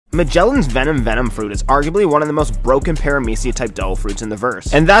Magellan's Venom-Venom fruit is arguably one of the most broken Paramecia-type devil fruits in the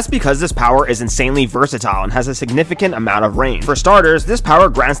verse, and that's because this power is insanely versatile and has a significant amount of range. For starters, this power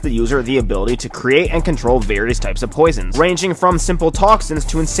grants the user the ability to create and control various types of poisons, ranging from simple toxins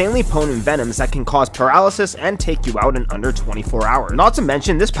to insanely potent venoms that can cause paralysis and take you out in under 24 hours. Not to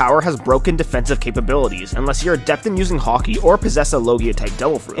mention, this power has broken defensive capabilities, unless you're adept in using Hockey or possess a Logia-type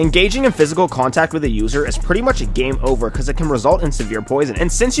devil fruit. Engaging in physical contact with a user is pretty much a game over because it can result in severe poison,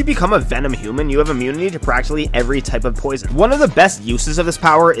 and since you become a Venom human, you have immunity to practically every type of poison. One of the best uses of this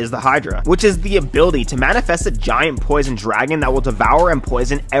power is the Hydra, which is the ability to manifest a giant poison dragon that will devour and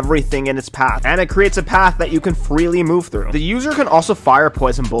poison everything in its path, and it creates a path that you can freely move through. The user can also fire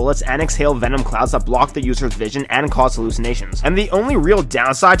poison bullets and exhale venom clouds that block the user's vision and cause hallucinations. And the only real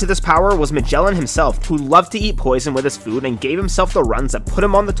downside to this power was Magellan himself, who loved to eat poison with his food and gave himself the runs that put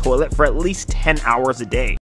him on the toilet for at least 10 hours a day.